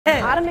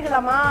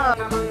ആരംഭിക്കലാമാ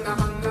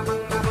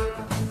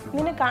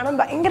നിന്നെ കാണാൻ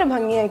ഭയങ്കര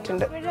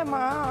ഭംഗിയായിട്ടുണ്ട്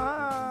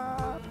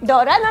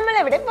ഡോറ നമ്മൾ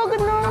എവിടെ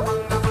പോകുന്നു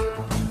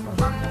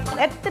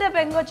എത്ര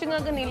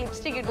പെങ്കൊച്ചുങ്ങൾക്ക് നീ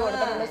ലിപ്സ്റ്റിക് ഇട്ട്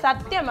കൊടുത്തിട്ടുണ്ട്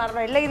സത്യം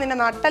പറഞ്ഞ ഇല്ലെങ്കിൽ നിന്നെ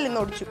നട്ടൽ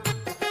ഇന്ന് ഒടിച്ചു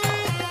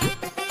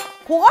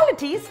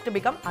qualities to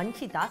become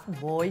Anshitha's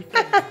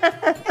boyfriend.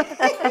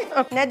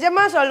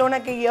 நிஜமா சொல்ல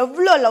உனக்கு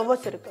எவ்வளவு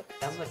லவ்வர்ஸ் இருக்கு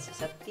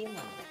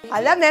சத்தியமா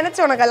அதான் நினைச்ச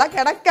உனக்கெல்லாம்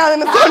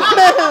கிடைக்காதுன்னு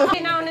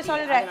சொன்னேன் நான் ஒன்னு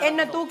சொல்றேன்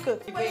என்ன தூக்கு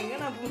இப்போ எங்க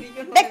நான்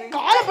புடிக்கணும் டேய்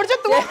கால பிடிச்சு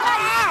தூக்கு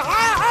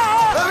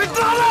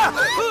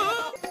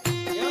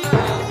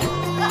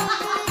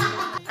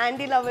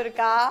ஆண்டி லவ்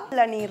இருக்கா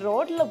இல்ல நீ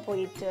ரோட்ல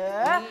போயிட்டு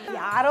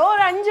யாரோ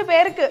ஒரு 5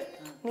 பேருக்கு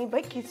நீ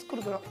போய் கிஸ்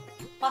குடுக்கணும்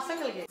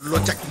பசங்களுக்கு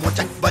லோச்சக்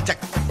மோச்சக்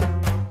பச்சக்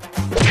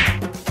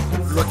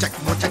Lochak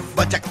mochak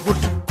bachak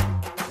good.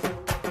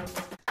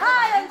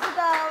 Hi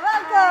Anshitha,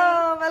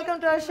 welcome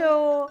to our show.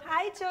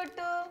 Hi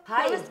Chottu.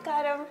 Hi.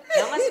 Namaskaram.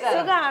 Namaskaram.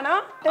 சுகானோ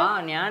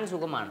Gyan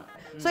சுகமானோ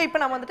So இப்போ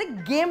நம்ம வந்துட்டு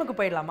கேமுக்கு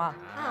போயிடலாமா?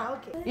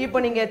 ஓகே. இப்போ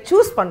நீங்க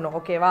சூஸ் பண்ணனும்,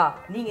 ஓகேவா?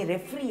 நீங்க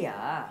ரெஃப்ரியா?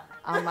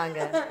 ஆமாங்க.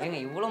 ஏங்க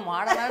இவ்வளவு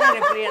மாடர்னான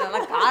ரெஃப்ரியா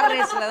நான் கார்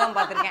ரேஸ்ல தான்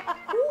பாத்திருக்கேன்.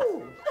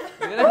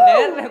 இதெல்லாம்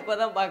நேர்ல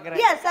இப்பதான் பாக்குறேன்.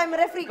 Yes, I'm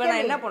referee. இப்போ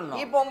நான் என்ன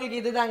பண்ணனும்? இப்போ உங்களுக்கு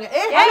இதுதாங்க.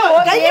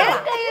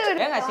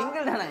 ஏங்க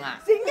சிங்கிள் தானங்க.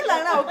 சிங்கிள்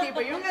ஆனா ஓகே.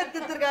 இப்போ இவங்க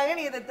எடுத்துர்க்காங்க,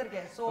 நீ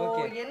எடுத்துர்க்க. சோ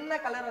என்ன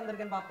கலர்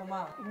வந்திருக்குன்னு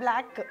பாப்போமா?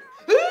 Black.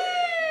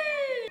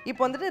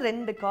 இப்போ வந்துட்டு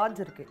 2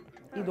 கார்ட்ஸ் இருக்கு.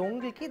 இது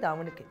உங்களுக்கு இது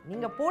அவனுக்கு.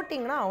 நீங்க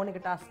போடிங்கனா அவனுக்கு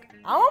டாஸ்க்.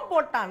 அவன்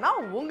போட்டானா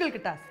உங்களுக்கு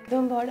டாஸ்க்.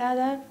 இதுவும்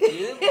போடாத.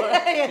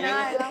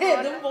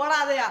 எதுவும்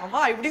போடாதயா.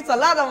 அம்மா இப்படி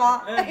சொல்லாதம்மா.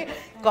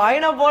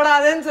 காயினா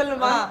போடாதேன்னு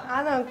சொல்லுமா.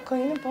 அதான்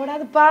கோயின்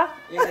போடாதப்பா.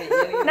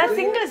 நான்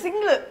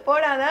சிங்கிள்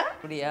போடாத.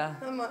 அப்படியா?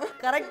 ஆமா.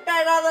 கரெக்ட்டா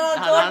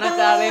இடாதடா.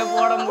 நானே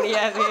போட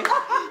முடியாது.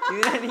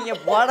 இதுல நீங்க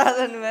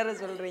போடாதன்னு வேற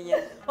சொல்றீங்க.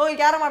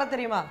 உங்களுக்கு யார மாட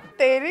தெரியுமா?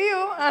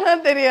 தெரியும் ஆனா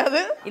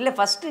தெரியாது. இல்ல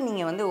ஃபர்ஸ்ட்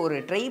நீங்க வந்து ஒரு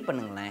ட்ரை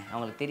பண்ணுங்களேன்.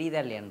 அவங்களுக்கு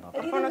தெரியுதா இல்லையான்னு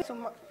பாப்போம். அப்ப நான்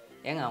சும்மா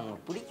ஏங்க அவங்க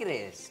பிடிக்கிற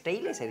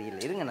ஸ்டைலே சரியில்லை.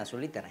 இருங்க நான்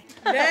சொல்லி தரேன்.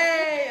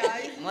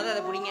 டேய் முதல்ல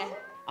அதை பிடிங்க.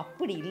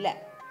 அப்படி இல்ல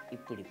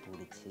இப்படி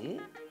பிடிச்சு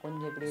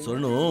கொஞ்சம் இப்படி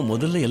சொல்லணும்.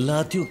 முதல்ல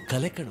எல்லாத்தையும்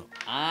கலக்கணும்.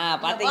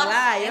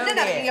 பாத்தீங்களா?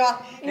 என்னடா நீங்க வா.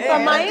 இப்ப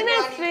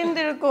மைனஸ்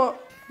 2 இருக்கும்.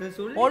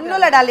 ஒண்ணும்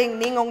இல்ல டார்லிங்,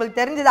 நீங்க உங்களுக்கு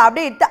தெரிஞ்சது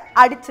அப்படியே இட்டு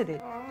அடிச்சிடு.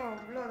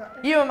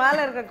 இவன் மேல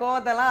இருக்க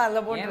கோவத்தெல்லாம் அதுல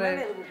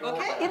போட்டுறாரு.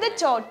 ஓகே, இது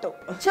சோட்டு.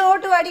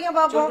 சோட்டு அடிங்க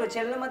பாப்போம். சோட்டு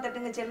செல்லம்மா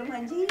தட்டுங்க. செல்லம்மா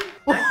அஞ்சி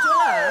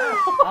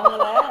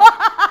அவங்கள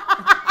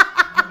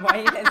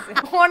மைனஸ்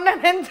ஒண்ணு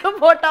நெஞ்சு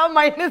போட்டா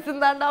மைனஸ்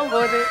தான்டா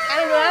போகுது.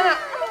 எனக்கு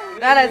வேணாம்.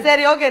 வேற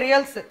சரி ஓகே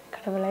ரியல்ஸ்.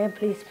 கடவுளே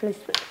ப்ளீஸ் ப்ளீஸ்.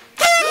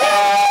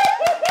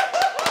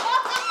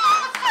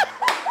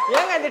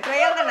 ஏங்க இது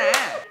ட்ரையல் தானே?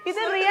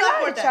 இது ரியலா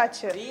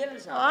போட்டாச்சு. ரியல்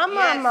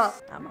ஆமா ஆமா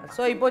ஆமா.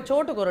 சோ இப்போ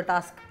சோட்டுக்கு ஒரு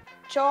task.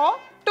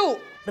 Chhotu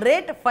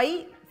rate 5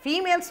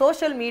 female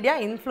social media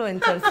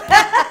influencers.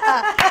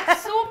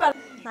 Super.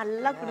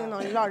 நல்லா குடு,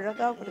 நல்லா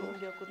அழகா குடு.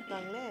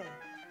 கொடுத்தாங்களே.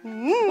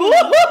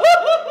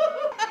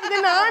 இது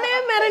நானே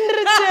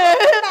மிரண்டிருச்சு.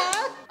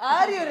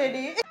 Are you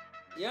ready?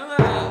 ஏங்க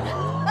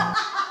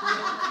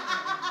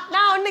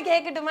நான் ஒண்ணு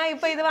கேக்கட்டுமா?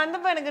 இப்போ இது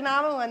வந்தப்ப எனக்கு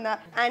ஞாபகம் வந்தா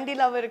ஆண்டி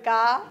லவ் இருக்கா?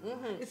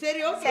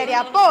 சரி ஓகே. சரி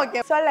அப்போ ஓகே.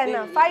 சொல்ல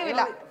என்ன 5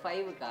 இல்ல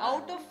 5க்கா?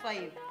 Out of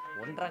 5.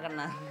 ஒன்றரை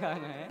கண்ணா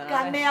இருக்காங்க.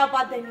 கண்ணையா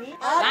பாத்த நீ?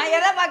 நான்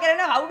எதை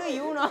பாக்குறேன்னா how do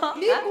you know?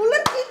 நீ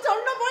குளிர்ச்சி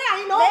சொன்ன போய் ஐ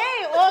நோ.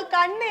 டேய் ஓ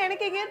கண்ணு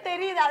எனக்கு எங்க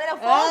தெரியுது. அதல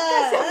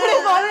ஃபோக்கஸ் எப்படி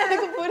போறது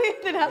எனக்கு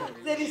புரியுதுடா.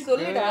 சரி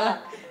சொல்லுடா.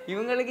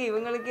 இவங்களுக்கே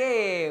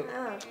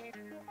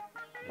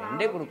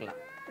 2 கொடுக்கலாம்.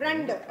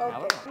 2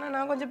 ஓகே.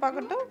 நான் கொஞ்சம்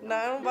பார்க்கட்டும்.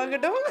 நான்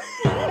பார்க்கட்டும்.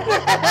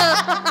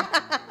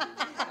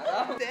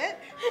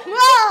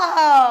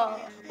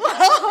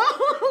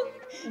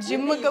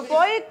 ஜிம்முக்கு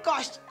போய்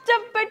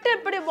கஷ்டப்பட்டு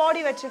இப்படி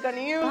பாடி வச்சுக்க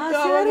நீ.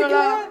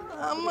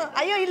 ஆமா.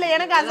 ஐயோ இல்ல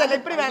எனக்கு அது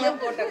இப்படி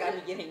வேணும். போட்டோ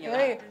காமிக்கிறீங்க.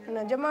 ஏய்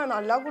நிஜமா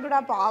நல்லா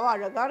குடுடா. பாவம்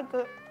அழகா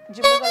இருக்கு.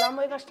 ஜிம்முக்கு எல்லாம்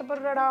போய்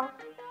கஷ்டப்படுறடா.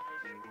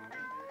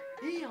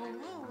 ஏய்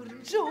அம்மா ஒரு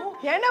நிமிஷம்.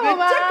 என்ன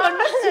மாமா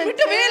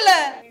விட்டவே இல்ல.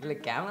 இல்ல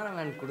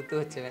கேமராமேன் கொடுத்து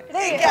வச்சவன்.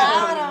 டேய்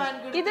கேமராமேன்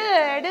இது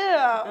எடு.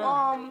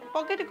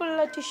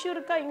 பாக்கெட்டுக்குள்ள டிஷ்யூ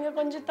இருக்கா? இங்க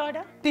கொஞ்சம்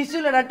தாடா.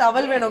 டிஷ்யூலடா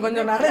டவல் வேணும்,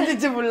 கொஞ்சம்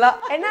நனைஞ்சிச்சு ஃபுல்லா.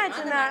 என்ன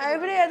ஆச்சுன்னா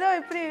இப்படி ஏதோ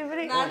இப்படி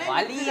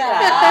வலியா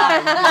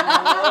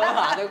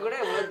அத கூட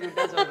இவ்வளவு கிட்ட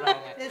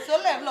சொல்றாங்க.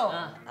 சொல்ல எவ்வளோ?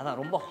 அதான்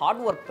ரொம்ப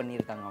ஹார்ட் ஒர்க்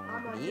பண்ணிருக்காங்க அவங்க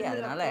அப்படி.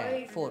 அதனால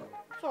 4.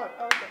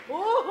 ஓகே.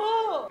 ஓஹோ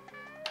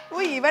ஓ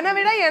இவனை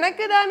விட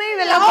எனக்கு தானே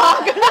இதெல்லாம்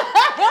பார்க்கணும்.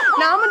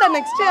 நாம தான்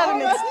நெக்ஸ்ட்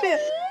நல்லா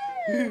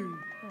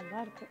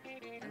இருக்கு.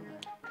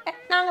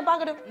 நாங்க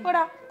பார்க்கணும்.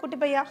 போடா குட்டி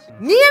பையா.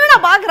 நீ என்னடா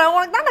பாக்குற?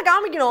 உனக்கு தான்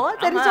காமிக்கணும்.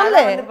 சரி சொல்லு.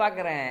 வந்து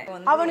பாக்குறேன்.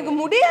 அவனுக்கு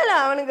முடியல.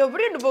 அவனுக்கு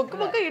எப்படி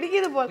பொக்கு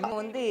இடிக்குது போல. இவங்க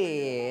வந்து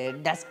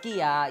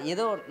டஸ்கியா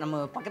ஏதோ நம்ம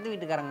பக்கத்து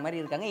வீட்டுக்காரங்க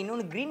மாதிரி இருக்காங்க.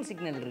 இன்னொன்னு கிரீன்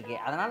சிக்னல் இருக்கு.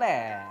 அதனால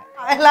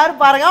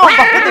எல்லாரும் பாருங்க, அவன்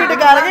பக்கத்து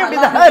வீட்டுக்காரங்க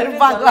இப்படிதான்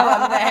இருப்பாங்க.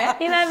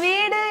 இவன்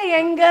வீடு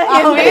எங்க?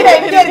 அவன் வீடு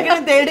எங்க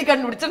இருக்குன்னு தேடி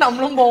கண்டுபிடிச்சு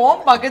நம்மளும் போவோம்.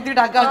 பக்கத்து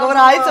வீட்டு அக்காவுக்கு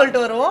ஒரு ஆய்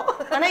சொல்லிட்டு வருவோம்.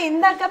 ஆனா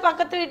இந்த அக்கா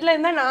பக்கத்து வீட்டுல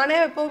இருந்தா நானே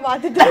எப்பவும்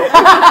பாத்துட்டேன்.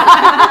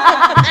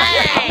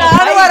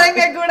 நானும்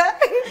வரேங்க கூட.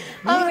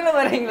 நீங்களும்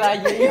வரீங்களா?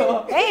 ஐயோ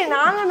ஏய்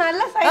நாங்க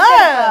நல்ல சைஸ்.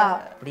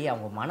 அப்படியே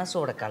அவங்க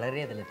மனசோட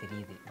கலரே அதுல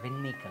தெரியுது.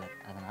 வெண்மை கலர்.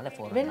 அதனால அதனால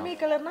 4. வெண்மை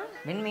கலர்னா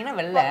வெண்மைனா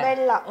வெள்ளை.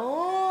 வெள்ளா. ஓ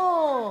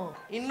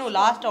இன்னும்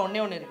லாஸ்டா ஒண்ணே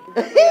இருக்கு.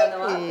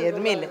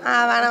 எதுவுமே இல்ல.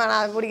 வேணாம்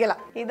அது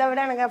பிடிக்கலாம். இதை விட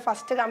எனக்கு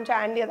ஃபர்ஸ்ட் காமிச்ச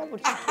ஆண்டியை தான்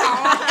பிடிச்சி.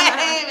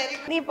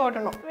 நீ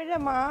போட்டணும்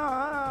விடமா.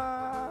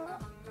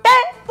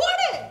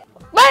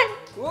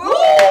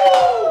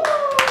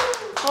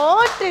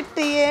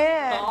 போட்டுட்டியே.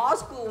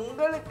 டாஸ்க்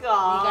உங்களுக்கா?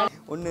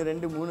 1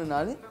 2 3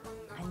 4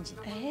 5.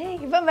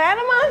 இவன் வேற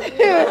மாதிரி.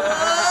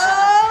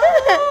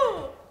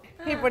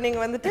 இப்போ நீங்க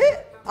வந்துட்டு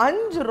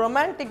 5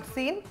 ரொமான்டிக்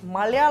சீன்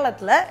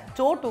மலையாளத்துல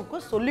சோட்டுக்கு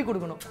சொல்லி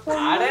கொடுக்கணும்.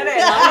 அடடே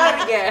நல்லா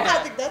இருக்கே.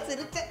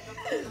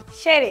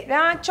 சரி,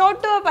 நான்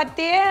சோட்டுவை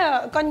பத்தியே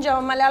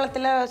கொஞ்சம்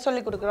மலையாளத்துல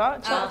சொல்லி கொடுக்குறோம்.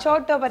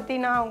 சோட்டுவை பத்தி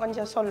நான்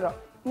கொஞ்சம் சொல்றோம்.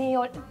 நீ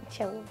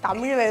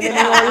தமிழ் வருது.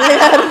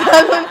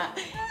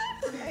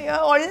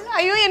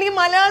 അയ്യോ എനിക്ക്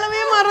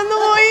മലയാളമേ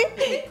മറന്നുപോയി.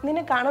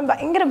 നിന്നെ കാണാൻ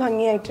ഭയങ്കര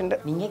ഭംഗിയായിട്ടുണ്ട്.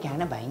 നീങ്ക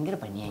കാണാൻ ഭയങ്കര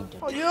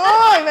ഭംഗിയായിട്ടുണ്ട്. അയ്യോ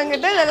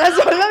ഇവங்கிட்ட ഇതെല്ലാം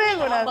சொல்லவே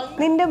കൂടാது.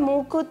 നിന്റെ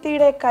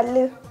മൂക്കുത്തിയുടെ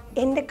കല്ല്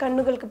എന്റെ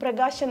കണ്ണുകൾക്ക്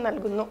പ്രകാശം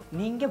നൽകുന്നു.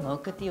 നീങ്ക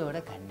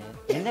മൂക്കുത്തിയോടെ കണ്ണ്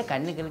എന്റെ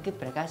കണ്ണുകൾക്ക്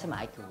പ്രകാശം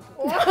ആക്കുന്നു.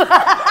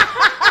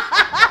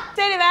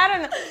 ശരി വേറെ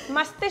ഒന്ന്.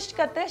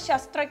 മസ്തിഷ്കത്തെ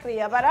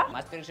ശസ്ത്രക്രിയ പറ.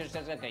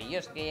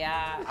 മസ്തിഷ്കക്രിയ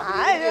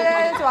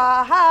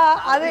സ്വാഹ.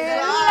 അത്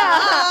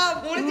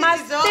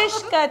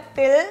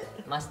മസ്തിഷ്കത്തിൽ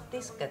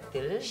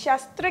മസ്തിഷ്കത്തിൽ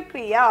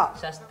ശസ്ത്രക്രിയ.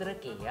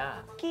 ശസ്ത്രക്രിയ.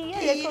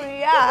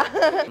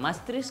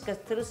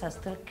 മസ്തിഷ്കത്തിൽ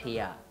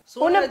ശസ്ത്രക്രിയ.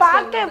 உன்னை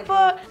பார்க்க இப்போ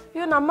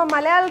நம்ம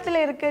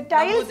மலையாளத்துல இருக்கு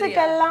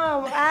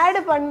டைல்ஸுக்கெல்லாம் ஆட்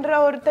பண்ற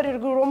ஒருத்தர்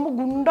இருக்கு. ரொம்ப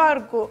குண்டா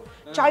இருக்கும்.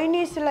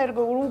 சைனீஸ்ல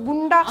இருக்கு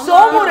குண்டா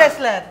சோமு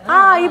ரெஸ்லர்.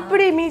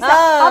 இப்படி மீசா.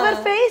 அவர்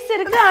ஃபேஸ்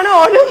இருக்கு ஆனா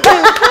ஒழுங்கு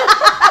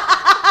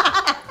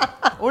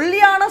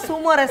ஒல்லியான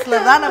சூமோ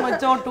ரெஸ்லர் தான் நம்ம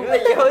சோட்டு.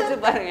 யோசிச்சு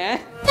பாருங்க.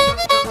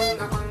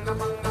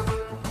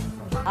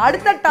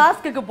 அடுத்த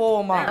டாஸ்க்கு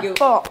போவோமா?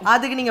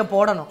 அதுக்கு நீங்க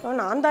போடணும்.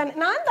 நான்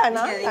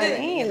தானா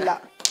நீ இல்ல.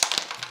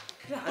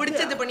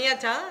 பிடிச்சது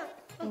பண்ணியாச்சா?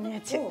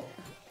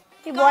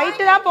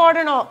 ஒயிட் தான்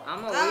போடணும்.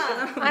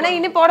 ஆனா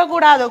இனி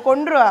போடக்கூடாது,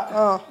 கொன்றுவா.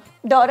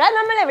 டோரா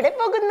നമ്മൾ എവിടെ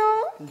പോകുന്നു?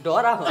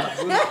 டோரா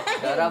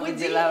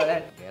புஜிலா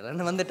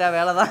வேறன்னு வந்துட்டா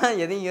வேலைதான்.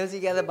 எதையும்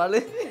யோசிக்காத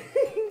பாலு.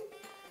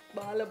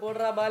 பால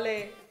போடுறா பாலே.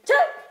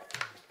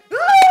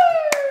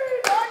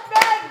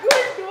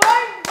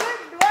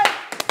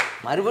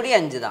 மறுபடியும்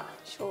 5 தான்.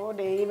 ஷோ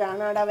டேய்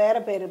வேணாடா, வேற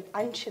பேரு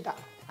அன்ஷிதா.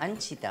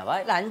 அன்ஷிதாவா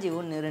இல்ல 5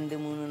 1 2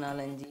 3 4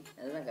 5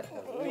 அதுதான்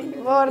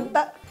கரெக்ட்டா.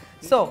 ஒருத்தா.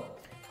 சோ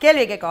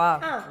கேள்வி கேட்கவா?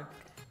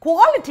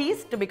 qualities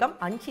to become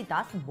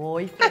Anshitha's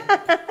boyfriend.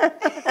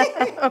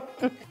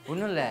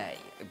 ஒண்ணும் இல்ல,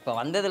 இப்ப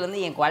வந்ததுல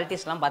இருந்து என்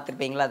குவாலிட்டிஸ்லாம்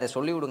பார்த்திருப்பீங்களா, அதை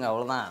சொல்லி விடுங்க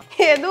அவ்வளவுதான்.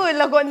 எதுவும்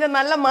இல்ல, கொஞ்சம்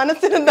நல்ல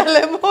மனசு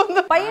இருந்தாலே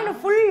போதும். பையனு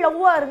ஃபுல்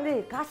லவ்வா இருந்து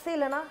காசே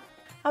இல்லனா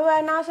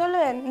நான்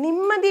சொல்லுவேன்,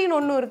 நிம்மதின்னு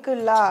ஒண்ணு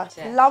இருக்குல்ல.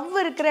 லவ்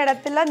இருக்கிற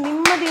இடத்துல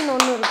நிம்மதின்னு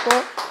ஒண்ணு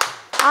இருக்கும்.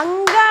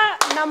 அங்க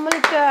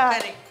நம்மளுக்கு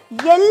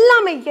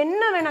எல்லாமே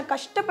என்ன வேணா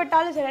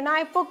கஷ்டப்பட்டாலும் சரி.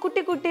 நான் இப்போ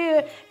குட்டி குட்டி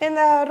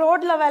இந்த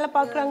ரோட்ல வேலை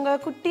பார்க்குறவங்க,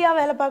 குட்டியா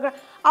வேலை பார்க்குறேன்,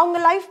 அவங்க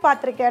லைஃப்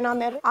பார்த்துருக்கேன்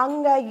நான்.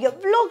 அங்க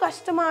எவ்வளோ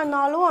கஷ்டமா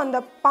இருந்தாலும் அந்த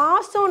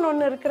பாசம்னு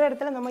ஒன்று இருக்கிற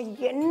இடத்துல நம்ம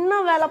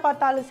என்ன வேலை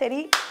பார்த்தாலும் சரி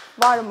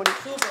வாழ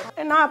முடியும்.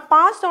 நான்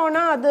பாஸ்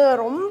ஆனா அது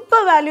ரொம்ப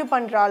வேல்யூ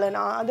பண்றாள்.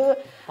 நான் அது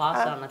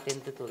பாஸ் ஆனா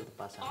 10th 12th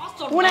பாஸ்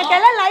ஆனா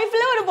உனக்கெல்லாம்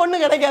லைஃப்ல ஒரு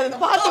பொண்ணு கிடைக்காது,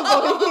 பார்த்துக்கோ.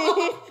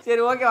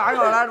 சரி ஓகே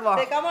வாங்க விளையாடுவோம்.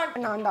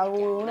 நான் தான்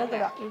உனக்கு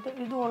தான்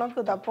இது உனக்கு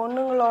தான்.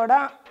 பொண்ணுங்களோட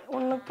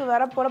உனக்கு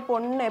வர போற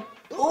பொண்ணு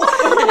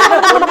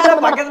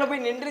பக்கத்துல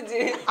போய் நின்றுச்சு.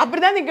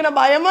 அப்படிதான் நிக்கணும்,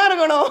 பயமா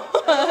இருக்கணும்.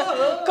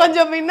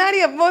 கொஞ்சம் பின்னாடி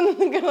எப்போ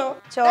நிக்கணும்.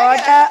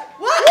 சோட்டா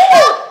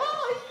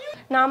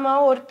நாம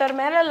ஒருத்தர்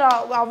மேல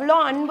அவ்வளோ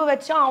அன்பு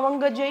வச்சா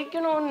அவங்க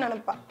ஜெயிக்கணும்னு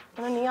நினைப்பா.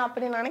 ஆனா நீ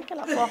அப்படி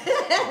நினைக்கலாம்.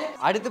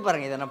 அடுத்து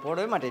பாருங்க, இதை நான்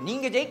போடவே மாட்டேன்.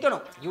 நீங்க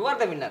ஜெயிக்கணும். You are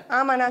the winner.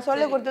 ஆமா, நான்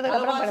சொல்லி கொடுத்ததுக்கு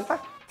அப்புறம்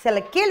நினைப்பேன். சில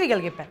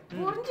கேள்விகள் கேட்பேன்.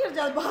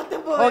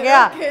 ஓகே,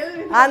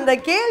 அந்த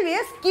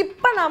கேள்வியை ஸ்கிப்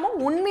பண்ணாம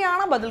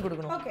உண்மையான பதில்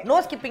கொடுக்கணும். No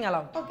skipping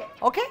allowed.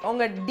 ஓகே.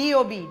 உங்க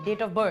DOB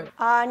date of birth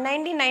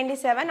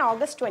 1997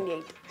 August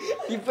 28.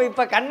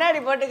 இப்ப கண்ணாடி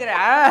போட்டுக்கிறேன்.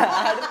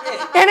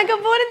 எனக்கு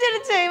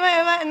புரிஞ்சிருச்சு.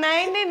 இவன்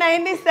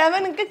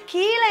 1997க்கு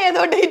கீழே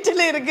ஏதோ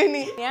டேட்ல இருக்கு.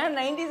 நீ ஏன்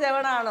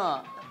 97 ஆனோம்?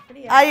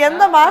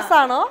 எந்த மாசம்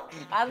ஆனோ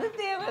அது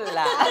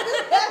தேவையில்ல,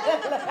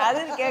 அது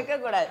கேட்க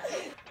கூடாது.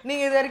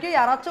 நீங்க இது வரைக்கும்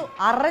யாராச்சும்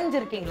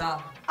அரைஞ்சிருக்கீங்களா?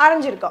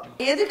 அரைஞ்சிருக்கோம்.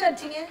 எதுக்கு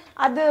அடிச்சீங்க?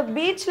 அது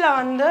பீச்ல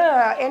வந்து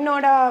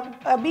என்னோட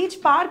பீச்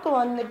பார்க்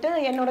வந்துட்டு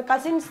என்னோட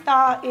கசின்ஸ்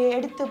தான்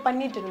எடுத்து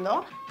பண்ணிட்டு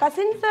இருந்தோம்.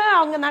 கசின்ஸ்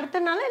அவங்க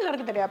நடத்துனால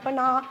எல்லாருக்கும் தெரியும். அப்போ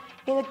நான்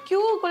இந்த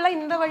கியூக்குள்ள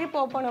இந்த வழி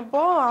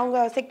போனப்போ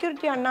அவங்க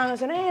செக்யூரிட்டி அண்ணாங்க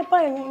சொன்னேன், எப்போ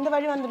இந்த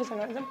வழி வந்துட்டு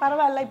சொன்னாங்க.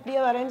 பரவாயில்ல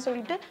இப்படியே வரேன்னு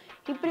சொல்லிட்டு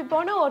இப்படி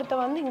போன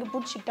ஒருத்த வந்து இங்க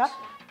பிடிச்சிட்டா.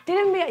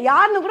 திரும்பி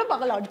யாருன்னு கூட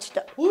பக்கத்துல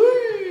அடிச்சுட்டா.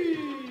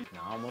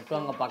 நான் மட்டும்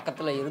அங்க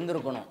பக்கத்துல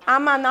இருந்திருக்கணும்.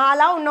 ஆமா,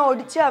 நாளா உன்ன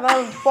ஒடிச்சு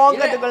அவன்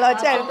போக்கத்துக்குள்ள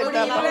வச்சு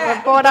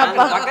எடுத்துட்டான்.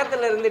 போடாப்பா.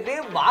 பக்கத்துல இருந்துட்டு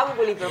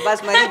பாகுபலி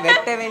பிரபாஸ் மாதிரி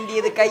வெட்ட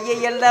வேண்டியது கையை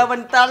அல்ல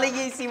அவன்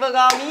தலையை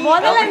சிவகாமி.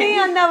 முதல்ல நீ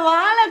அந்த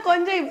வாளை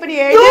கொஞ்சம் இப்படி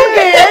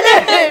எடுத்து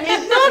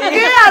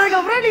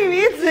அதுக்கப்புறம் நீ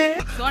வீசு.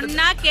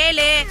 சொன்னா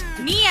கேளு,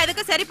 நீ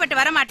அதுக்கு சரிப்பட்டு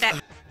வர மாட்ட.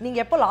 நீங்க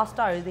எப்போ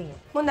லாஸ்டா அழுதீங்க?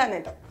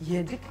 முந்தானேட்டம்.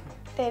 எதுக்கு?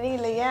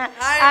 தெரியலையே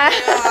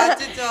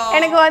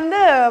எனக்கு வந்து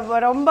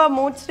ரொம்ப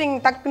மூட் ஸ்விங்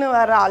டக்குன்னு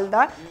வர ஆள்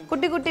தான்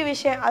குட்டி குட்டி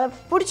விஷயம் அதை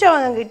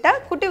பிடிச்சவங்க கிட்ட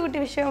குட்டி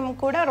குட்டி விஷயம்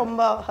கூட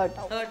ரொம்ப ஹர்ட்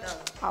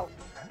ஆகும்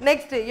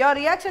next your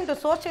reaction to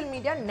social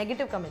media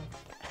negative comment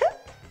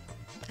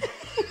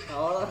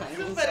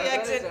super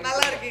reaction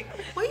நல்லா இருக்கு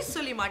போய்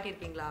சொல்லி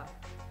மாட்டிருக்கீங்களா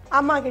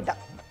அம்மா கிட்ட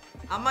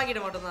அம்மா கிட்ட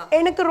மட்டும் தான்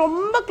எனக்கு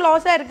ரொம்ப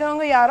க்ளோஸா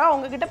இருக்கவங்க யாரோ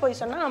அவங்க கிட்ட போய்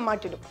சொன்னா நான்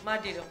மாட்டிடும்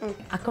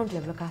அக்கவுண்ட்ல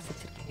எவ்வளவு காசு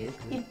வச்சிருக்கீங்க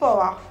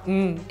இப்போவா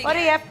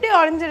ஒரு FD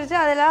உடைஞ்சிருச்சு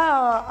அதுல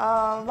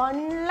 1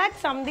 lakh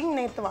சம்திங்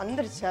நேத்து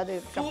வந்துருச்சு அது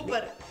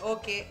சூப்பர்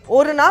ஓகே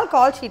ஒரு நாள்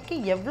கால் ஷீட்க்கு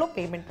எவ்வளவு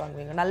பேமெண்ட்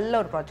வாங்குவீங்க நல்ல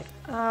ஒரு ப்ராஜெக்ட்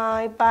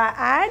இப்போ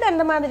ஆட்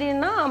அந்த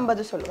மாதிரினா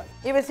 50 சொல்லுவேன்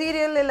இவ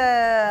சீரியல் இல்ல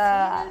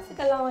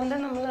அதுக்கெல்லாம் வந்து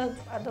நம்மள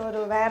அது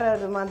ஒரு வேற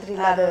ஒரு மாதிரி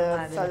அது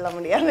சொல்ல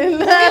முடியாது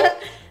இல்ல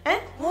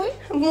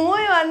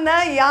மூவி வந்தா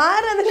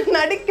யார் அதுல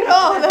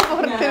நடிக்கிறோம் அதை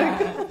பொறுத்து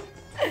இருக்கு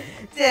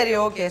சரி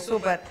ஓகே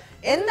சூப்பர்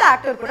எந்த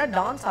ஆக்டர் கூட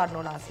டான்ஸ்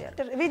ஆடணும்னு ஆசையா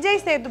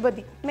Vijay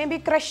Sethupathi maybe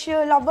crush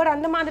lover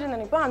அந்த மாதிரி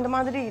நினைப்போம் அந்த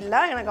மாதிரி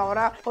இல்ல எனக்கு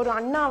அவரா ஒரு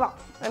அண்ணாவா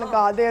எனக்கு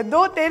அது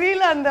ஏதோ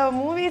தெரியல அந்த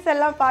மூவிஸ்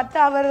எல்லாம் பார்த்து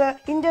அவர்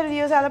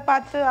இன்டர்வியூஸ் அதை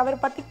பார்த்து அவரை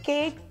பத்தி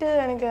கேட்டு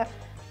எனக்கு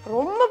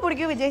ரொம்ப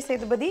பிடிக்கும் விஜய்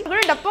சேதுபதி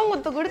கூட டப்பம்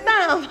குத்து கொடுத்தா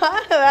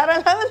வேற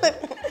லெவல்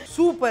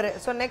சூப்பர்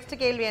ஸோ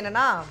நெக்ஸ்ட் கேள்வி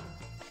என்னன்னா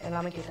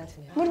எல்லாமே கேட்டாச்சு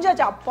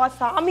முடிஞ்சாச்சு அப்பா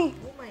சாமி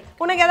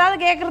உனக்கு ஏதாவது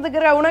கேட்கறதுக்கு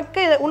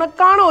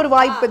உனக்கான ஒரு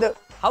வாய்ப்பு இது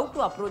how to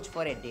approach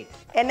for a date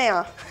என்னையா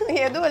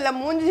எதுவும் இல்லை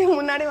மூஞ்சி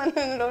முன்னாடி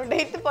வந்து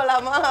டேட்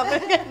போலாமா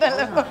அப்படின்னு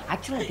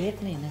ஆக்சுவலா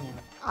டேட்னா என்னங்க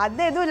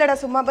அது எதுவும் இல்லடா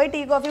சும்மா போய்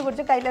டீ காஃபி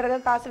குடிச்சு கையில இருக்க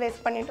காசு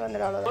வேஸ்ட் பண்ணிட்டு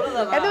வந்துடும்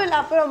எதுவும் இல்லை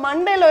அப்புறம்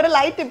மண்டையில ஒரு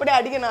லைட் இப்படி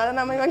அடிக்கணும் அதை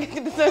நம்ம இவங்க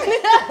கிட்ட சொல்லி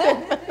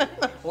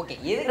ஓகே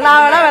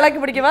நான் வேணா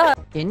விளக்கு பிடிக்கவா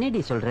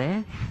என்னடி சொல்ற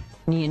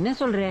நீ என்ன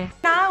சொல்ற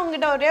நான்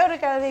உங்ககிட்ட ஒரே ஒரு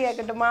கதை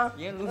கேட்கட்டுமா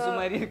ஏன் லூசு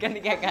மாதிரி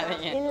இருக்கேன்னு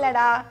கேட்காதீங்க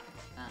இல்லடா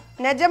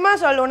நிஜமா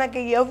சொல்லு உனக்கு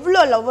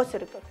எவ்வளவு லவ்வர்ஸ்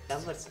இருக்கு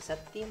லவ்வர்ஸ்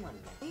சத்தியமா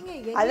இல்ல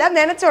அதான்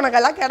நினைச்சு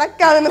உனக்கெல்லாம்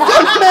கிடைக்காதுன்னு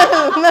சொன்னேன்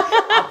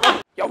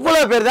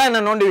எவ்வளவு பேர் தான்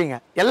என்ன நோண்டுவீங்க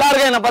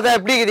எல்லாருக்கும் என்ன பார்த்தா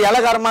எப்படி இருக்குது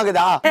இலகாரமா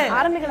இருக்குதா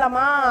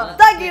ஆரம்பிக்கலாமா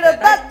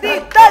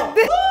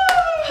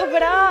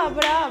அப்படா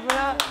அப்படா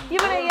அப்படா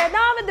இவனை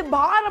ஏதாவது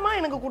பாரமா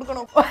எனக்கு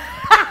கொடுக்கணும்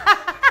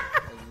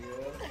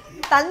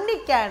தண்ணி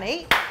கேனை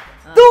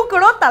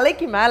தூக்கணும்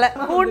தலைக்கு மேல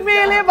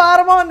உண்மையிலே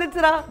பாரமா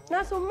வந்துச்சுடா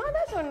நான் சும்மா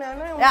தான்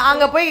சொன்னேன்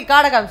அங்க போய்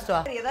காடை காமிச்சிட்டு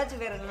வா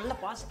ஏதாச்சும் வேற நல்ல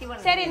பாசிட்டிவா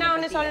சரி நான்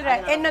ஒன்னு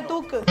சொல்றேன் என்ன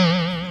தூக்கு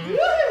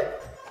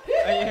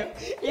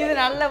இது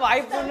நல்ல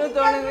வாய்ப்புன்னு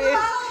தோணுது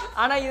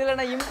ஆனா இதுல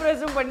நான்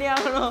இம்ப்ரெஸும் பண்ணி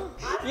ஆகணும்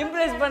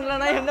இம்ப்ரெஸ்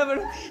பண்ணலன்னா என்ன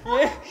பண்ண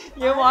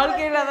என்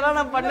வாழ்க்கையில அதெல்லாம்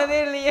நான் பண்ணதே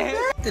இல்லையே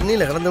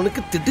தென்னையில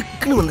கிடந்தவனுக்கு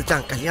திடுக்குன்னு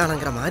வந்துச்சான்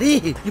கல்யாணங்கிற மாதிரி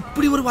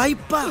இப்படி ஒரு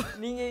வாய்ப்பா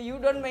நீங்க யூ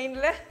டோன்ட்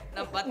மைண்ட்ல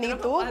நீ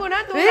தூக்குனா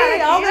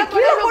ஏய் அவங்க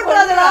கீழ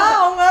போட்றாதடா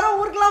அவங்க வேற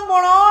ஊர்க்குலாம்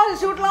போறோம்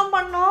ஷூட்லாம்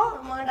பண்ணோம்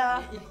ஆமாடா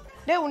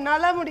டேய்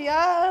உன்னால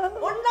முடியாது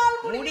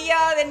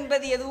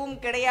என்பது எதுவும்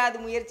கிடையாது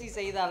முயற்சி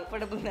செய்தால்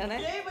படப்பு தானே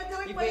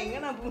இப்போ எங்க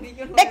நான்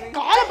புடிக்கணும் டேய்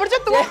காலை பிடிச்சு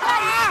தூக்கு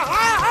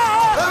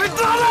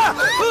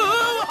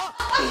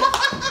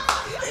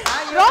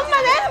ரொம்ப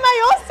நேரமா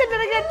யோசிச்சுட்டு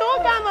இருக்கேன்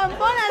தூக்காம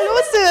போன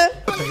லூசு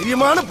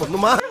தைரியமான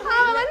பொண்ணுமா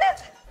அவன் வந்து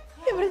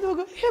இப்படி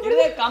தூக்கு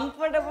இது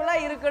கம்ஃபர்ட்டபிளா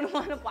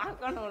இருக்கணும்னு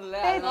பார்க்கணும்ல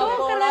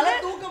தூக்குறத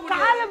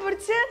காலை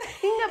பிடிச்சு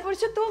இங்க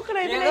பிடிச்சு தூக்குற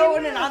இதுல ஏதோ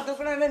ஒண்ணு நான்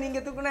தூக்குனா இல்ல நீங்க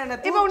தூக்குனா என்ன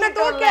இப்ப உன்னை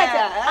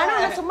தூக்கியாச்சு ஆனா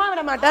நான் சும்மா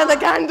விட மாட்டேன் அந்த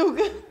கேன்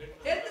தூக்கு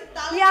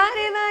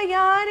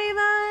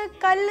யாரேவா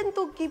கல்லும்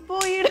தூக்கி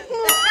போயிடும்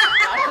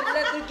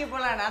தூக்கி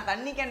போலாம் நான்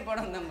தண்ணி கேன் போட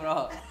வந்தேன் ப்ரோ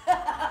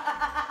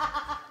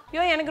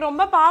ஐயோ எனக்கு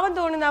ரொம்ப பாவம்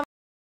தோணுது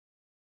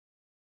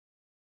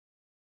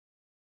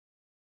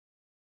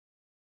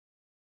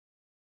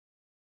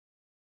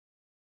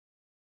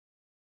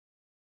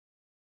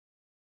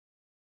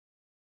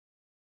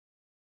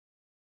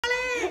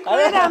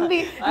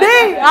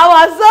டேய் அவ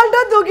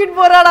அசால்ட்டா தூக்கிட்டு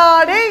போறாடா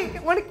டேய்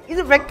உனக்கு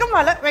இது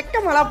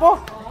வெக்கமல போ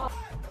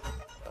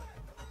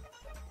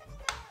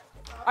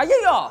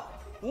ஐயோ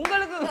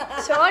உங்களுக்கு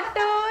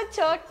சோட்டு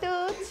சோட்டு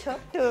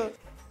சோட்டு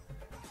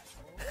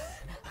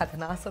அத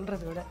நான்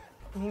சொல்றத விட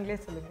நீங்களே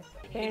சொல்லுங்க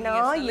ஏன்னா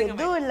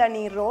எதுவும் இல்ல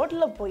நீ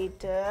ரோட்ல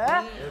போயிட்டு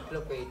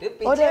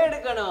பிச்சை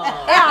எடுக்கணும்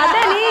அத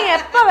நீ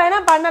எப்ப வேணா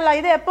பண்ணலாம்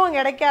இது எப்பவும்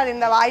கிடைக்காது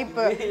இந்த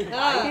வாய்ப்பு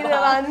இது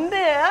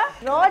வந்து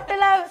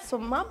ரோட்ல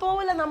சும்மா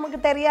போகல நமக்கு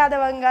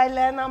தெரியாதவங்க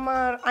இல்ல நம்ம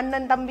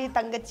அண்ணன் தம்பி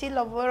தங்கச்சி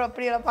லவ்வர்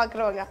அப்படி எல்லாம்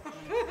பாக்குறவங்க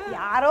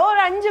யாரோ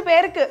ஒரு 5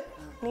 பேருக்கு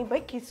நீ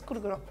போய் கிஸ்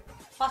குடுக்கணும்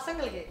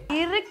பசங்களுக்கு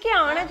இறுக்கி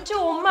அணைச்சு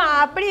உம்மா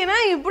அப்படின்னா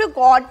இப்படி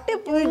கொட்டி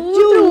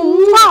பிடிச்சு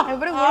உம்மா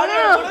இப்படி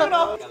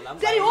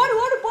சரி ஓடு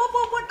ஓடு போ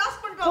போ போ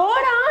டாஸ் பண்ணு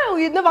போடா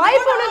இந்த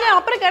வாய்ப்பு உனக்கு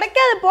அப்புறம்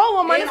கிடைக்காது போ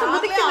உன் மனசு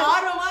முதிக்குது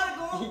ஆர்வமா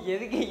இருக்கும்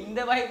எதுக்கு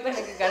இந்த வாய்ப்பு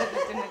எனக்கு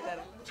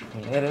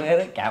கிடைச்சிச்சுன்னு வேற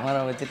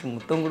கேமரா வச்சுட்டு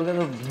முத்தம்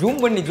கொடுக்க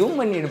ஜூம்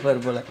பண்ணி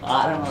எடுப்பாரு போல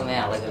ஆரம்பமே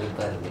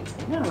அழகழிப்பா இருக்கு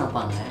என்ன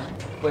நினைப்பாங்க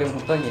போய்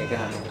முத்தம்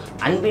கேட்குறாங்க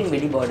அன்பின்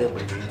வெடிபாடு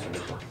அப்படின்னு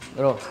சொல்லிப்போம்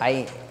ப்ரோ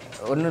ஹாய்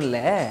ஒன்றும்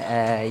இல்லை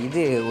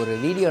இது ஒரு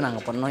வீடியோ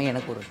நாங்கள் பண்ணோம்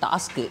எனக்கு ஒரு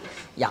டாஸ்க்கு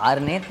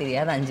யாருன்னே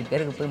தெரியாத 5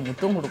 பேருக்கு போய்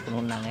முத்தம்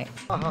கொடுக்கணும்னாங்க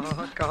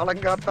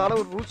காலங்காத்தால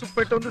ஒரு ரூசு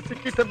போயிட்டு வந்து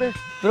சிக்கிட்டது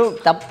ப்ரோ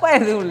தப்பாக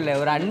எதுவும் இல்லை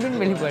ஒரு அன்பின்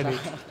வெளிப்பாடு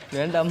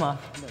வேண்டாமா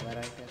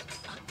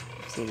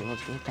சரி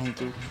ஓகே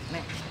தேங்க்யூ.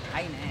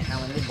 ஹாய்ண்ணே,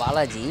 நான் வந்து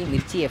பாலாஜி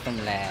மிர்ச்சி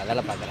எஃப்எம்மில்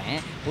வேலை பார்க்குறேன்.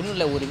 ஒன்றும்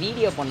இல்லை, ஒரு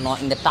வீடியோ பண்ணோம்,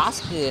 இந்த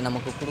டாஸ்க்கு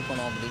நமக்கு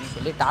கொடுக்கணும் அப்படின்னு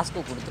சொல்லி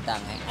டாஸ்க்கு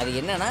கொடுத்துட்டாங்க. அது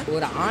என்னென்னா,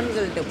 ஒரு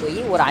ஆண்கள்கிட்ட போய்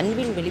ஒரு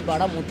அன்பின்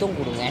வெளிப்பாடாக முத்தம்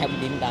கொடுங்க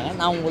அப்படின்ட்டாங்க.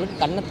 நான் உங்களுக்கு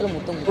கன்னத்தில்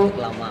முத்தம்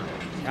கொடுக்கலாமா?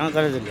 எனக்கு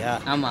கருது இல்லையா?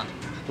 ஆமாம்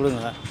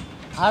கொடுங்க.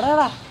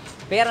 அடடா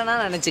பேரனா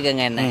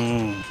நினச்சிக்கோங்க என்ன.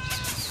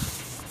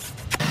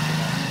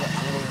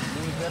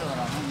 3 பேர்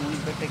வராங்க, 3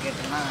 பேர்கிட்ட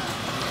கேட்டோன்னா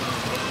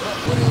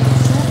ஒரு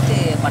ஷூட்டு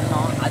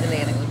பண்ணோம். அதில்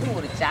எனக்கு வந்து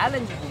ஒரு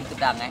சேலஞ்சு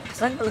கொடுத்துட்டாங்க,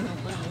 பசங்களுக்கு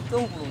போய்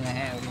முத்தம் கொடுங்க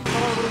அப்படின்னு.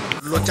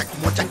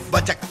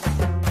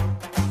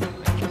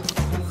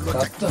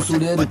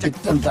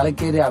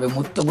 தலைக்கேறி அவன்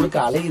முத்த முழுக்க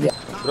அலையுது.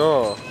 ப்ரோ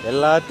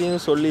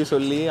எல்லாத்தையும்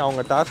சொல்லி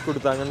அவங்க டாஸ்க்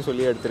கொடுத்தாங்கன்னு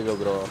சொல்லி எடுத்துருக்க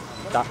ப்ரோ.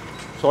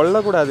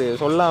 சொல்லக்கூடாது,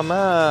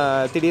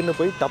 சொல்லாமல் திடீர்னு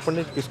போய்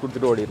டப்புன்னு கிஸ்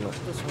கொடுத்துட்டு ஓடிடணும்.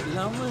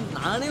 சொல்லாமல்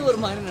நானே ஒரு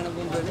மாதிரி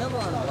நினைப்பேன்.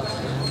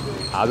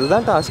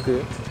 அதுதான் டாஸ்க்கு.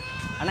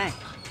 அண்ணே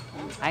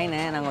ஆயிண்ணே,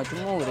 நாங்கள்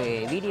சும்மா ஒரு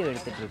வீடியோ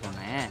எடுத்துகிட்டு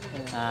இருக்கோண்ணே.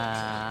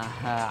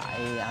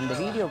 அந்த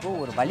வீடியோவுக்கு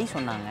ஒரு வழி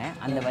சொன்னாங்க.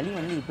 அந்த வழி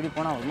வந்து இப்படி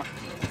போனால் வருமா?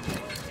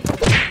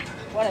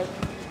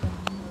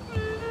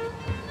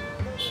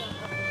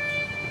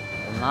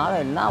 என்னால்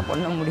என்ன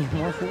பண்ண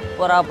முடியுமோ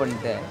சூப்பராக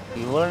பண்ணிட்டேன்.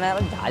 இவ்வளோ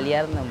நேரம்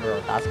ஜாலியாக இருந்தேன் ப்ரோ,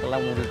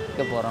 டாஸ்க்கெல்லாம்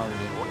முடிக்க போகிறோம்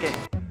அப்படின்னு. ஓகே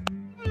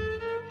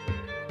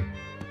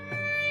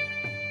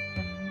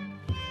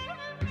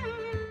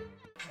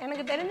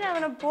எனக்கு தெரிஞ்ச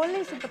அவனை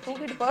போலீஸ் இப்போ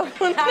தூக்கிட்டு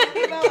போகணும்.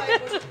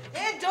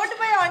 சோட்டு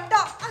பையன்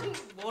வந்துட்டான்.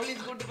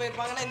 போலீஸ் கூட்டு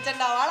போயிருப்பாங்கன்னு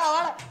நினைச்சேன்டா. வாடா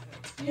வாடா.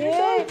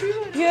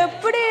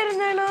 எப்படி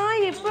இருந்தேனா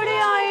இப்படி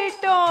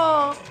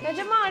ஆயிட்டோம்.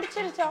 நிஜமா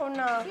அடிச்சிருச்சா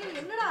உன்னா?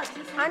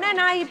 ஆனா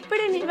நான்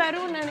இப்படி நீ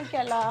வரும்னு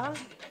நினைக்கல.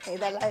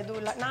 இதெல்லாம் எதுவும்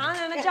இல்லை.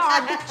 நான் நினைச்சேன்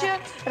அடிச்சு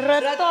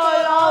ரத்தம்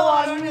எல்லாம்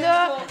வந்து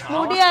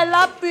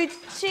முடியெல்லாம்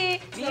பிச்சு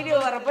வீடியோ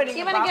வரப்ப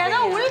இவனுக்கு ஏதோ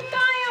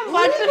உள்காயம்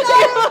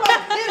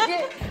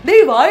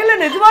டேய் வாயில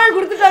நெஜமாவே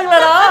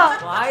கொடுத்துட்டாங்களா?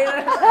 வாயில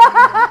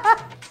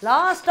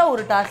லாஸ்டா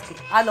ஒரு டாஸ்க்.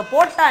 அதுல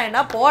போட்டா என்ன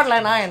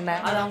போடலனா என்ன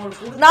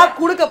நான்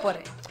கொடுக்க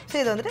போறேன்.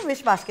 சரி, இது வந்துட்டு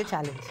விஷ் பாஸ்கெட்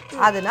சேலஞ்ச்.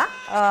 அதுனா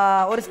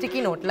ஒரு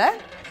ஸ்டிக்கி நோட்ல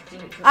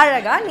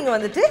அழகா நீங்க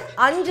வந்துட்டு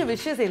 5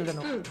 விஷஸ்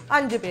எழுதணும்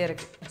 5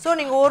 பேருக்கு. ஸோ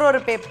நீங்க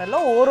ஒரு பேப்பர்ல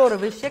ஒரு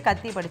விஷயம்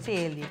கத்தி படிச்சு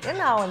எழுதிட்டு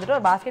நான் வந்துட்டு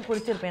ஒரு பாஸ்கெட்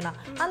பிடிச்சிருப்பேனா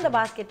அந்த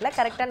பாஸ்கெட்ல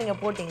கரெக்டா நீங்க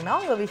போட்டீங்கன்னா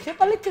உங்க விஷயம்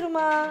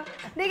பழிச்சிருமா?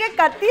 நீங்க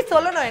கத்தி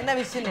சொல்லணும் என்ன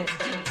விஷயம்னு.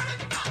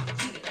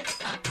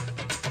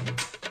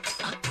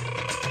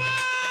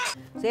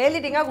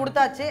 எழுதிட்டீங்க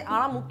கொடுத்தாச்சு.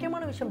 ஆனா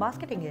முக்கியமான விஷயம்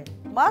பாஸ்கெட் எங்க?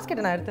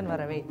 பாஸ்கெட் நான் எடுத்துன்னு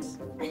வரேன். வெயிட்,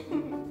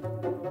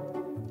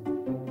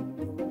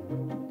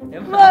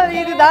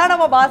 இதுதான்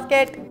நம்ம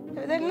பாஸ்கெட்.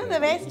 இது என்ன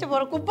வேஸ்ட்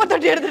போற குப்பை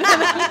தொட்டி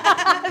எடுத்துட்டு.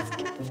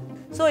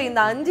 ஸோ இந்த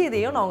 5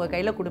 இதையும் நான் உங்க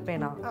கையில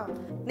கொடுப்பேனா?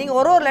 நீங்க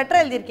ஒரு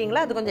லெட்டர்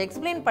எழுதிருக்கீங்களா, அது கொஞ்சம்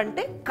எக்ஸ்பிளைன்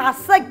பண்ணிட்டு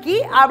கசக்கி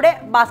அப்படியே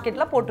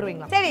பாஸ்கெட்ல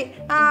போட்டுருவீங்களா? சரி,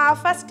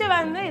 ஃபர்ஸ்ட்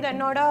வந்து இது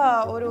என்னோட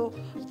ஒரு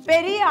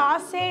பெரிய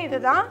ஆசை.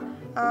 இதுதான்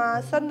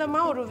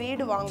சொந்தமா ஒரு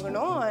வீடு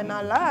வாங்கணும்.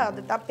 அதனால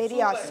அதுதான்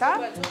பெரிய ஆசை.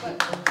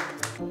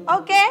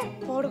 ஓகே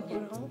போட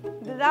போறோம்.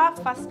 இதுதான்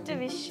ஃபர்ஸ்ட்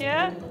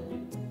விஷயம்.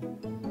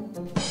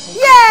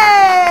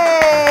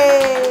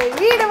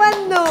 வீடு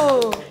வந்து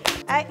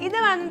இது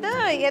வந்து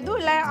எதுவும்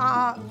இல்லை,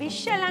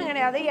 விஷயம்லாம்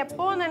கிடையாது.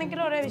 எப்போ நினைக்கிற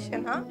ஒரே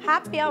விஷயம் தான்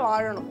ஹாப்பியா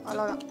வாழணும்,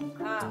 அவ்வளோதான்.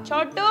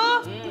 சோட்டு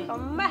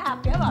ரொம்ப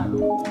ஹாப்பியா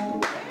வாழணும்.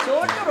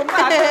 சோட்டு ரொம்ப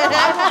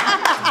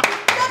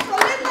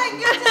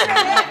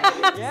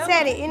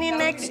சரி, இனி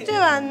நெக்ஸ்ட்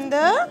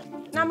வந்து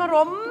நம்ம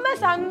ரொம்ப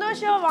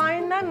சந்தோஷம்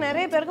வாழ்ந்தா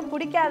நிறைய பேருக்கு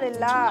பிடிக்காது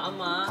இல்ல.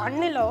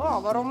 பண்ணிலோ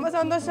அவ ரொம்ப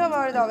சந்தோஷம்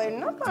வாழுது, அவ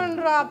என்ன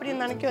பண்றா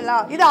அப்படின்னு நினைக்கல.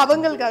 இது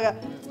அவங்களுக்காக.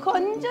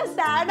 கொஞ்சம்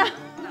சேடா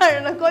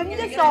வாழணும்,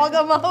 கொஞ்சம்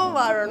சோகமாவும்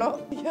வாழணும்.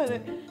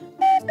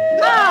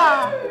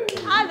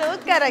 அது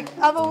கரெக்ட்.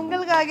 அவ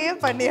உங்களுக்காகவே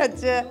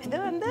பண்ணியாச்சு. இது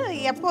வந்து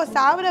எப்போ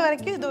சாப்பிட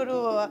வரைக்கும் இது ஒரு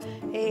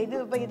இது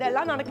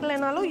இதெல்லாம்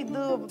நடக்கலைனாலும்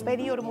இது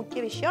பெரிய ஒரு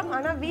முக்கிய விஷயம்.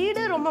 ஆனா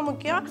வீடு ரொம்ப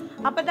முக்கியம்.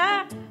 அப்பதான்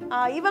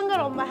இவங்க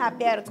ரொம்ப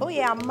ஹாப்பியா இருக்கும்.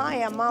 என்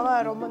அம்மாவை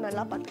ரொம்ப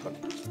நல்லா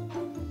பார்த்துக்கணும்.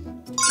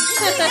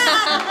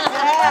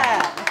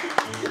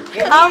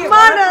 அம்மா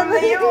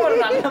ஒரு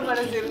நல்ல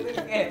மனசு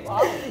இருந்துருக்கு.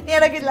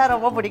 எனக்கு இதெல்லாம்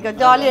ரொம்ப பிடிக்கும்.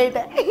 ஜாலி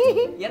ஆயிட்டேன்.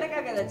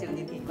 எனக்காக ஏதாச்சும்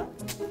எழுதிருக்கீங்களா?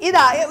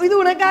 இது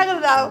உனக்காக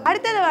தான்.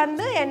 அடுத்தது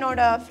வந்து என்னோட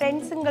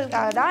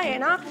ஃப்ரெண்ட்ஸுங்களுக்காக தான்.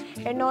 ஏன்னா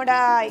என்னோட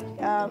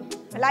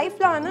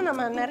லைஃப்ல வந்து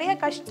நம்ம நிறைய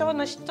கஷ்டம்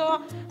நஷ்டம்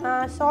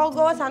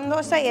சோகம்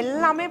சந்தோஷம்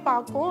எல்லாமே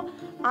பார்க்கும்.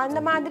 அந்த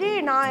மாதிரி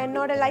நான்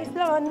என்னோட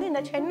லைஃப்ல வந்து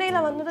இந்த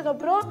சென்னையில்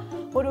வந்ததுக்கப்புறம்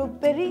ஒரு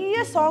பெரிய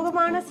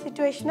சோகமான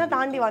சிச்சுவேஷனை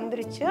தாண்டி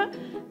வந்துருச்சு.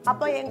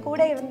 அப்போ என்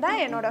கூட இருந்தால்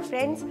என்னோட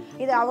ஃப்ரெண்ட்ஸ்,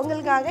 இது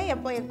அவங்களுக்காக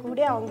எப்போ என் கூட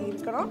அவங்க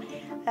இருக்கணும்.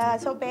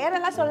 ஸோ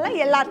பேரெல்லாம் சொல்ல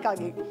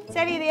எல்லாருக்காகவும்.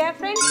 சரி, இது என்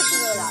ஃப்ரெண்ட்ஸுக்கு.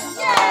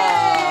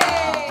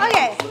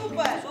 Okay,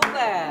 super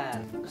super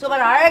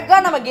super. அழகா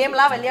நம்ம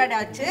கேம்லாம்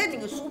விளையாடாச்சு.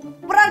 நீங்க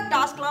சூப்பரா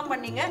டாஸ்க்லாம்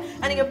பண்ணீங்க.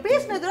 நீங்க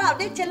பேசினது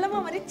அப்படியே செல்லமா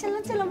மாதிரி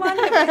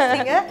செல்லமான்னு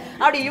பேசுறீங்க.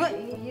 அப்படி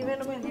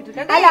இவனுமே எழுதிட்டு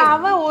இருக்காங்க. அல்ல,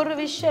 அவன் ஒரு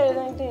விஷயம்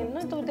எழுதிட்டு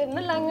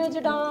என்ன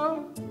லாங்குவேஜ்டான்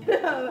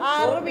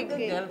அரபிக்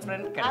கேர்ள்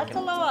ஃப்ரெண்ட்.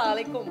 அஸ்ஸலாமு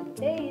அலைக்கும்.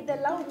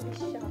 இதெல்லாம் ஒரு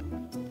விஷயம்.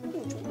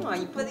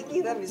 இப்போதைக்கு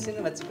இதான்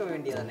மிஸ்ன்னு வச்சுக்க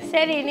வேண்டியதானே.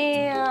 சரி நீ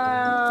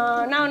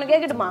நான் ஒன்று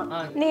கேட்கட்டுமா?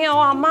 நீ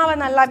உன் அம்மாவை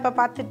நல்லா இப்போ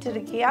பார்த்துட்டு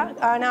இருக்கியா?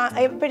 நான்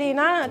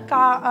எப்படின்னா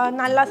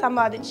நல்லா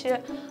சம்பாதிச்சு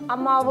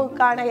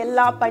அம்மாவுக்கான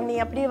எல்லாம் பண்ணி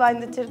அப்படி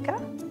வாழ்ந்துட்டு இருக்க?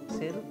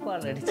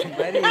 செருப்பால் அடிச்ச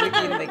மாதிரி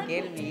இருக்கு இந்த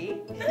கேள்வி.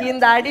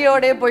 இந்த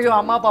அடியோடே போய்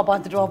அம்மா அப்பா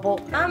பார்த்துட்டு வாப்போ.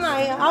 ஆமா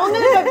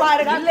அவங்களுக்கு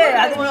பாருங்க. இல்ல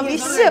அது ஒரு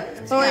விஷயம்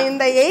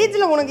இந்த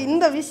ஏஜ்ல உனக்கு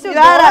இந்த விஷயம்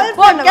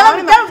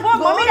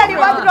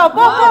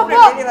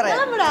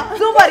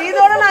சூப்பர்.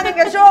 இதோட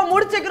நாங்க show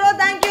முடிச்சுக்கிறோம்.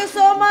 Thank you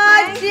so much.